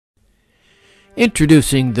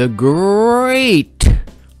Introducing the great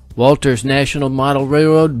Walthers National Model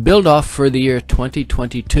Railroad build-off for the year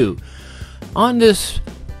 2022. On this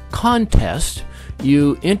contest,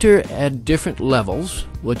 you enter at different levels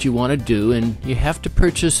what you want to do, and you have to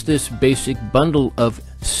purchase this basic bundle of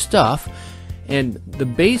stuff, and the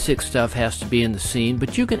basic stuff has to be in the scene,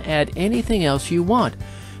 but you can add anything else you want.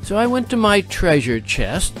 So I went to my treasure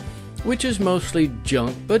chest, which is mostly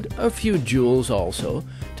junk, but a few jewels also,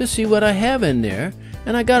 to see what I have in there,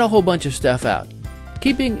 and I got a whole bunch of stuff out.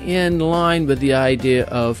 Keeping in line with the idea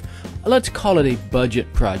of, let's call it a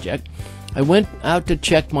budget project, I went out to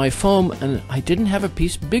check my foam, and I didn't have a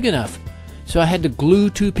piece big enough. So I had to glue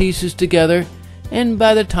two pieces together, and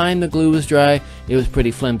by the time the glue was dry, it was pretty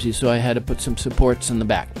flimsy, so I had to put some supports in the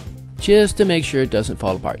back, just to make sure it doesn't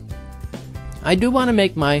fall apart. I do want to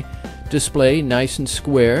make my display nice and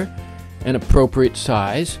square, an appropriate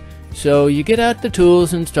size, so you get out the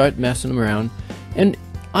tools and start messing them around. And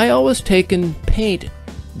I always take and paint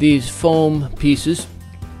these foam pieces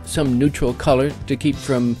some neutral color to keep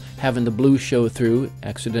from having the blue show through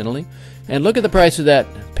accidentally. And look at the price of that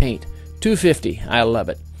paint, $2.50. I love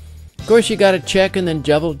it. Of course, you got to check and then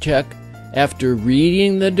double check after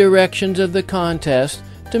reading the directions of the contest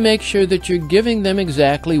to make sure that you're giving them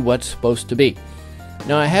exactly what's supposed to be.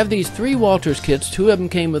 Now I have these 3 Walthers kits. 2 of them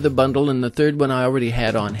came with a bundle, and the third one I already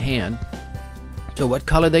had on hand. So what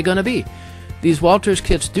color are they going to be? These Walthers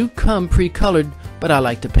kits do come pre-colored, but I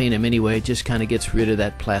like to paint them anyway. It just kind of gets rid of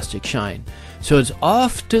that plastic shine. So it's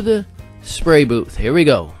off to the spray booth. Here we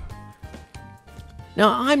go. Now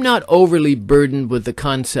I'm not overly burdened with the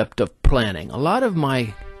concept of planning. A lot of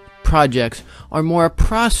my projects are more a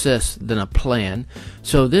process than a plan.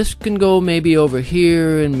 So this can go maybe over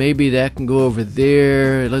here, and maybe that can go over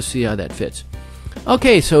there. Let's see how that fits.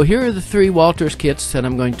 Okay, so here are the 3 Walthers kits that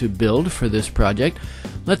I'm going to build for this project.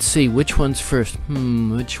 Let's see which one's first.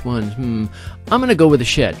 Which one? I'm going to go with the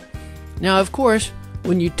shed. Now, of course,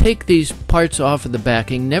 when you take these parts off of the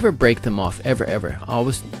backing, never break them off, ever.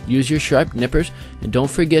 Always use your sharp nippers, and don't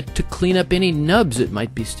forget to clean up any nubs that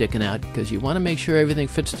might be sticking out, because you want to make sure everything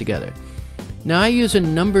fits together. Now, I use a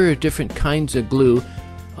number of different kinds of glue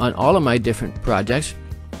on all of my different projects.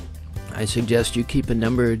 I suggest you keep a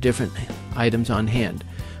number of different items on hand.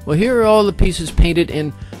 Well, here are all the pieces painted,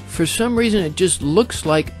 and for some reason it just looks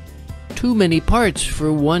like too many parts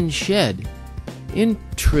for one shed.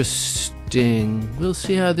 Interesting. We'll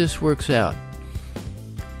see how this works out.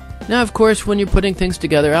 Now, of course, when you're putting things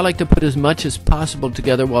together, I like to put as much as possible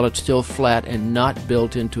together while it's still flat and not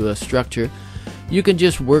built into a structure. You can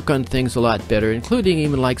just work on things a lot better, including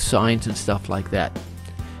even like signs and stuff like that.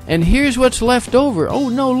 And here's what's left over. Oh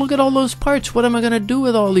no, look at all those parts. What am I going to do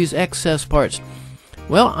with all these excess parts?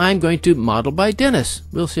 Well, I'm going to model by Dennis.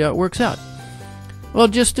 We'll see how it works out. Well,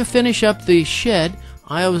 just to finish up the shed,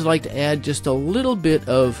 I always like to add just a little bit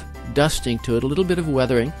of dusting to it, a little bit of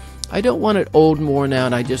weathering. I don't want it old and worn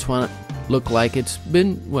out. I just want it to look like it's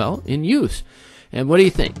been, well, in use. And what do you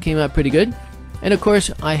think? Came out pretty good? And of course,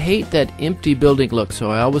 I hate that empty building look, so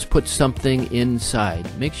I always put something inside.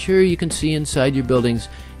 Make sure you can see inside your buildings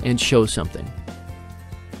and show something.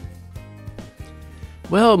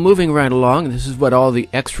 Well, moving right along, this is what all the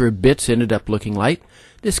extra bits ended up looking like.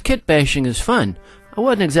 This kit bashing is fun. I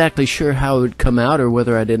wasn't exactly sure how it would come out or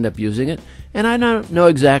whether I'd end up using it, and I don't know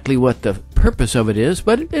exactly what the purpose of it is,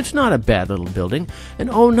 but it's not a bad little building. And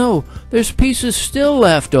oh no, there's pieces still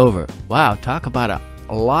left over. Wow, talk about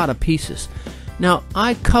a lot of pieces. Now,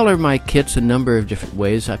 I color my kits a number of different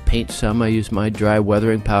ways. I paint some, I use my dry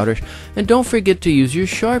weathering powders, and don't forget to use your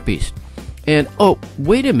Sharpies. And oh,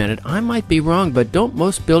 wait a minute, I might be wrong, but don't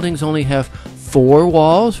most buildings only have 4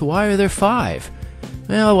 walls? Why are there 5?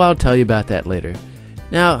 Well, I'll tell you about that later.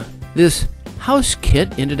 Now, this house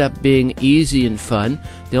kit ended up being easy and fun.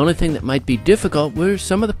 The only thing that might be difficult were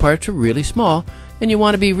some of the parts are really small, and you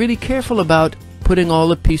want to be really careful about putting all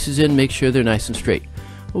the pieces in, make sure they're nice and straight.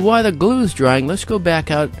 Well, while the glue's drying, let's go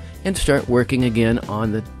back out and start working again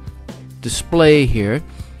on the display here,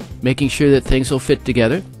 making sure that things will fit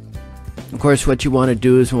together. Of course, what you want to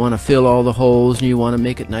do is you want to fill all the holes, and you want to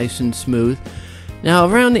make it nice and smooth. Now,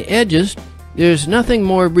 around the edges, there's nothing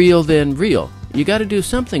more real than real. You got to do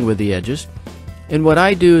something with the edges, and what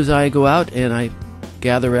I do is I go out and I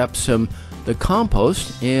gather up the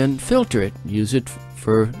compost and filter it, use it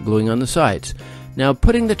for gluing on the sides. Now,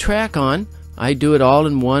 putting the track on, I do it all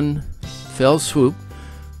in one fell swoop.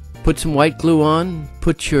 Put some white glue on,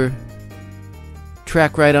 put your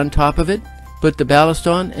track right on top of it, put the ballast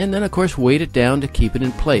on, and then of course weight it down to keep it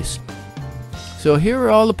in place. So here are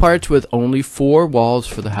all the parts with only 4 walls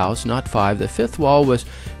for the house, not 5. The 5th wall was,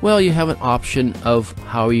 well, you have an option of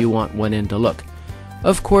how you want one end to look.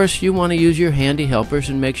 Of course, you want to use your handy helpers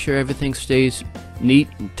and make sure everything stays neat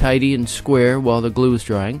and tidy and square while the glue is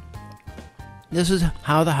drying. This is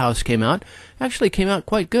how the house came out. Actually came out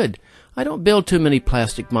quite good. I don't build too many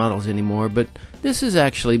plastic models anymore, but this has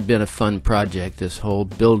actually been a fun project, this whole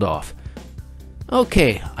build-off.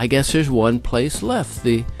 Okay, I guess there's one place left,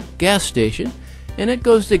 the gas station, and it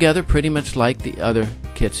goes together pretty much like the other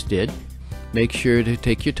kits did. Make sure to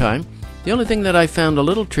take your time. The only thing that I found a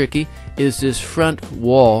little tricky is this front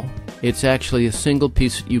wall. It's actually a single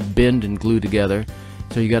piece that you bend and glue together,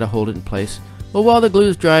 so you got to hold it in place. Well, while the glue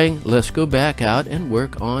is drying, let's go back out and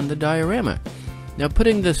work on the diorama. Now,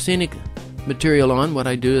 putting the scenic material on, what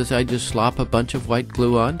I do is I just slop a bunch of white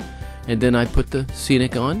glue on, and then I put the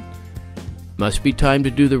scenic on. Must be time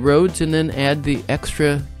to do the roads, and then add the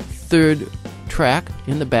extra third track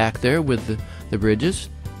in the back there with the bridges.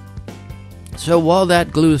 So while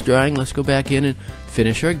that glue is drying, let's go back in and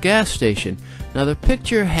finish our gas station. Now, the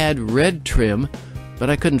picture had red trim, but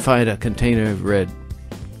I couldn't find a container of red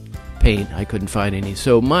paint. I couldn't find any,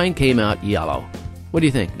 so mine came out yellow. What do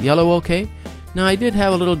you think? Yellow okay? Now, I did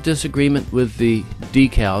have a little disagreement with the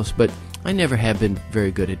decals, but I never have been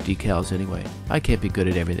very good at decals anyway. I can't be good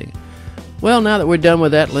at everything. Well, now that we're done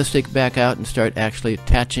with that, let's take it back out and start actually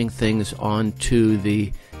attaching things onto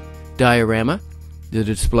the diorama, the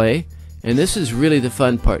display. And this is really the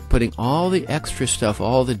fun part, putting all the extra stuff,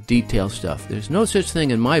 all the detail stuff. There's no such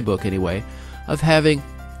thing in my book anyway, of having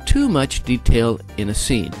too much detail in a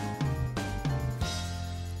scene.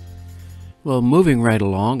 Well, moving right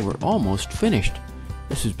along, we're almost finished.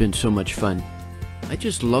 This has been so much fun. I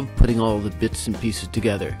just love putting all the bits and pieces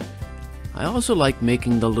together. I also like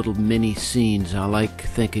making the little mini scenes. I like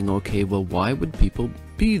thinking, okay, well, why would people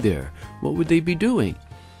be there? What would they be doing?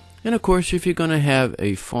 And of course, if you're going to have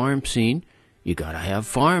a farm scene, you got to have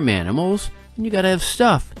farm animals, and you got to have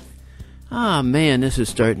stuff. Ah, man, this is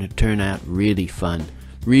starting to turn out really fun,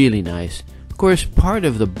 really nice. Of course, part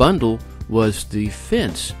of the bundle was the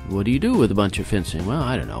fence. What do you do with a bunch of fencing? Well,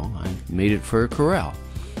 I don't know. I made it for a corral.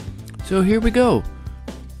 So here we go.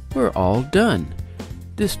 We're all done.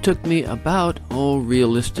 This took me about,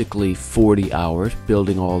 realistically 40 hours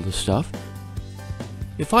building all the stuff.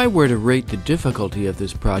 If I were to rate the difficulty of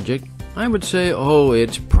this project, I would say,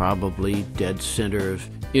 it's probably dead center of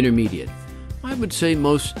intermediate. I would say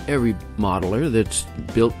most every modeler that's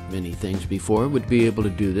built many things before would be able to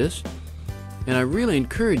do this. And I really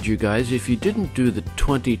encourage you guys, if you didn't do the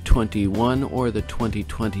 2021 or the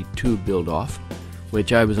 2022 build-off,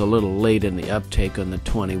 which I was a little late in the uptake on the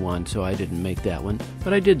 21, so I didn't make that one,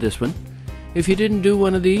 but I did this one. If you didn't do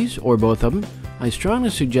one of these, or both of them, I strongly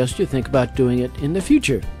suggest you think about doing it in the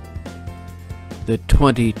future. The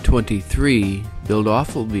 2023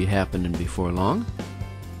 build-off will be happening before long.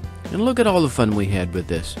 And look at all the fun we had with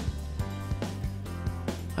this.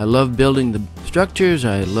 I love building the structures,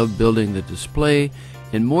 I love building the display,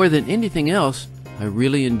 and more than anything else, I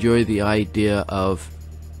really enjoy the idea of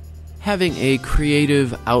having a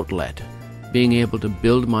creative outlet, being able to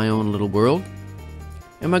build my own little world.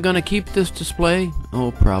 Am I going to keep this display?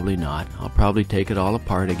 Oh, probably not. I'll probably take it all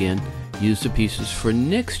apart again, use the pieces for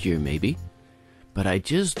next year maybe. But I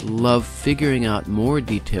just love figuring out more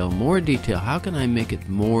detail. How can I make it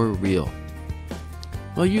more real?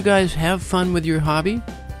 Well, you guys have fun with your hobby.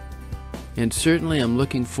 And certainly I'm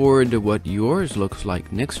looking forward to what yours looks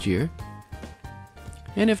like next year.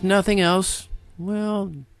 And if nothing else,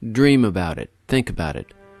 well, dream about it. Think about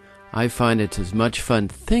it. I find it's as much fun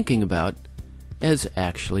thinking about as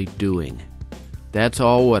actually doing. That's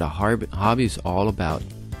all what a hobby's all about.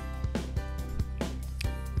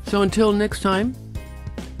 So until next time,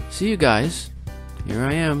 see you guys. Here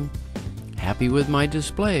I am, happy with my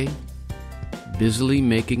display, busily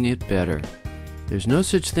making it better. There's no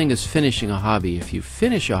such thing as finishing a hobby. If you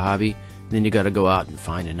finish a hobby, then you got to go out and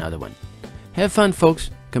find another one. Have fun, folks.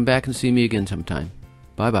 Come back and see me again sometime.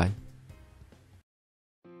 Bye-bye.